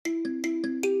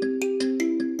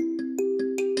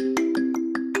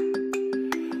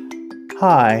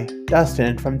Hi,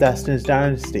 Dustin from Dustin's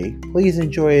Dynasty. Please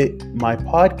enjoy my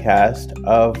podcast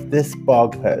of this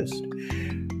blog post.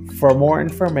 For more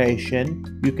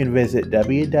information, you can visit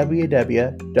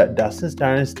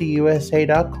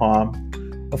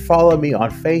www.dustinsdynastyusa.com or follow me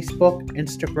on Facebook,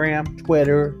 Instagram,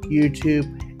 Twitter,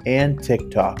 YouTube, and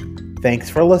TikTok. Thanks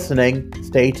for listening.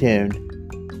 Stay tuned.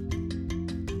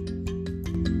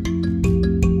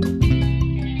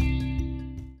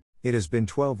 It has been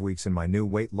 12 weeks in my new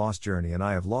weight loss journey and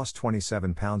I have lost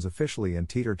 27 pounds officially and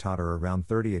teeter-totter around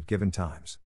 30 at given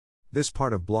times. This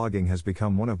part of blogging has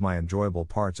become one of my enjoyable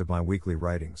parts of my weekly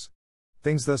writings.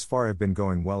 Things thus far have been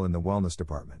going well in the wellness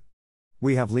department.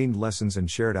 We have learned lessons and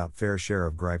shared out fair share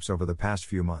of gripes over the past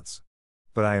few months.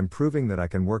 But I am proving that I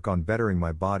can work on bettering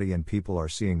my body and people are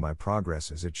seeing my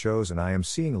progress as it shows and I am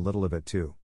seeing a little of it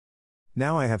too.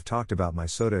 Now I have talked about my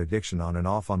soda addiction on and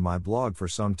off on my blog for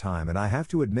some time and I have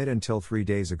to admit until 3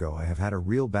 days ago I have had a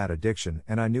real bad addiction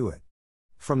and I knew it.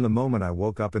 From the moment I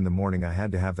woke up in the morning I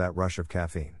had to have that rush of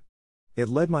caffeine. It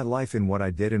led my life in what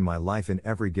I did in my life in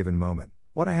every given moment,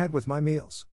 what I had with my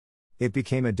meals. It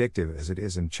became addictive as it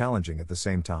is and challenging at the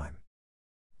same time.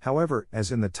 However,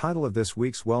 as in the title of this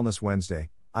week's Wellness Wednesday,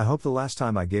 I hope the last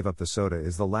time I gave up the soda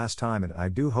is the last time and I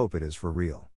do hope it is for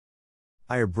real.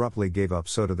 I abruptly gave up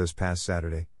soda this past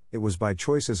Saturday. It was by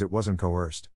choice as it wasn't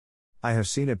coerced. I have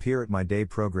seen appear at my day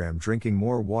program drinking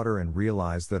more water and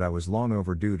realized that I was long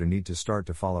overdue to need to start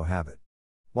to follow habit.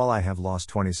 While I have lost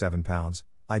 27 pounds,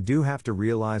 I do have to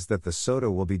realize that the soda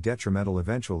will be detrimental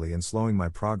eventually in slowing my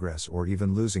progress or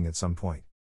even losing at some point.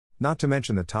 Not to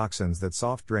mention the toxins that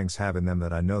soft drinks have in them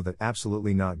that I know that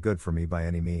absolutely not good for me by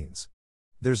any means.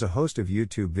 There's a host of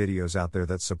YouTube videos out there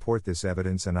that support this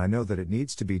evidence and I know that it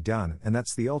needs to be done and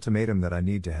that's the ultimatum that I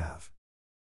need to have.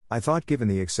 I thought given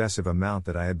the excessive amount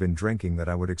that I had been drinking that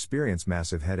I would experience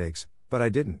massive headaches, but I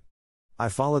didn't. I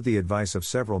followed the advice of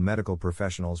several medical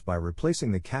professionals by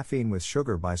replacing the caffeine with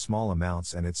sugar by small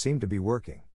amounts and it seemed to be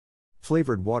working.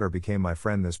 Flavored water became my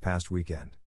friend this past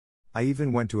weekend. I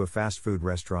even went to a fast food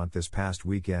restaurant this past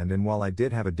weekend and while I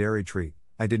did have a dairy treat,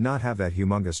 I did not have that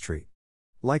humongous treat.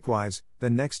 Likewise, the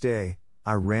next day,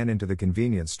 I ran into the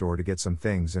convenience store to get some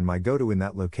things and my go-to in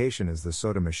that location is the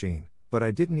soda machine, but I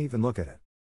didn't even look at it.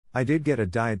 I did get a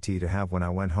diet tea to have when I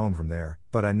went home from there,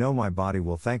 but I know my body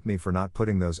will thank me for not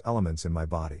putting those elements in my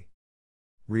body.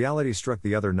 Reality struck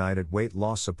the other night at Weight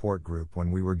Loss Support Group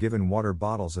when we were given water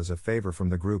bottles as a favor from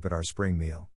the group at our spring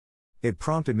meal. It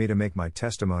prompted me to make my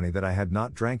testimony that I had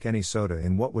not drank any soda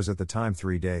in what was at the time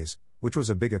 3 days, which was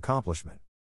a big accomplishment.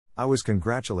 I was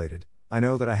congratulated. I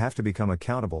know that I have to become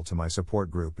accountable to my support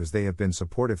group as they have been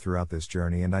supportive throughout this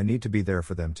journey and I need to be there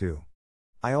for them too.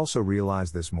 I also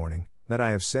realized this morning that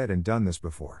I have said and done this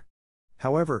before.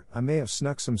 However, I may have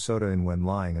snuck some soda in when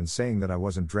lying and saying that I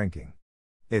wasn't drinking.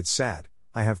 It's sad.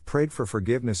 I have prayed for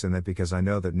forgiveness in that because I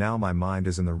know that now my mind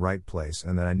is in the right place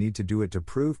and that I need to do it to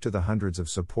prove to the hundreds of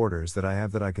supporters that I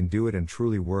have that I can do it and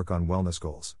truly work on wellness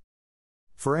goals.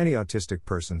 For any autistic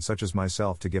person such as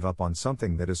myself to give up on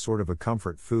something that is sort of a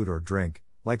comfort food or drink,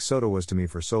 like soda was to me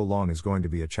for so long is going to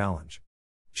be a challenge.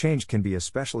 Change can be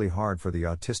especially hard for the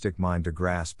autistic mind to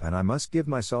grasp and I must give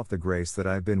myself the grace that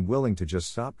I've been willing to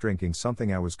just stop drinking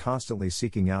something I was constantly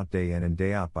seeking out day in and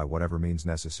day out by whatever means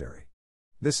necessary.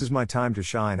 This is my time to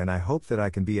shine and I hope that I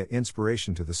can be an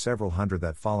inspiration to the several hundred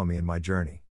that follow me in my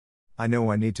journey. I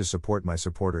know I need to support my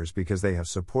supporters because they have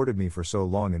supported me for so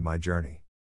long in my journey.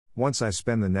 Once I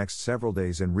spend the next several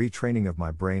days in retraining of my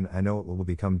brain I know it will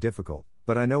become difficult,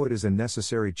 but I know it is a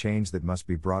necessary change that must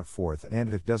be brought forth and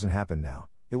if it doesn't happen now,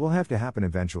 it will have to happen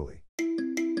eventually.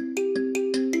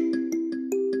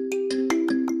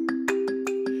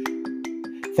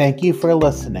 Thank you for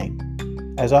listening.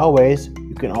 As always,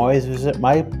 you can always visit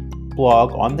my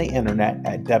blog on the internet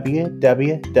at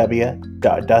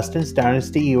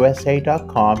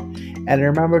www.dustinsdynastyusa.com and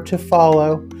remember to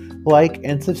follow, like,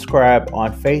 and subscribe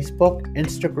on Facebook,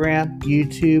 Instagram,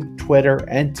 YouTube, Twitter,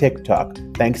 and TikTok.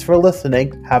 Thanks for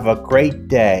listening. Have a great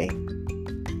day.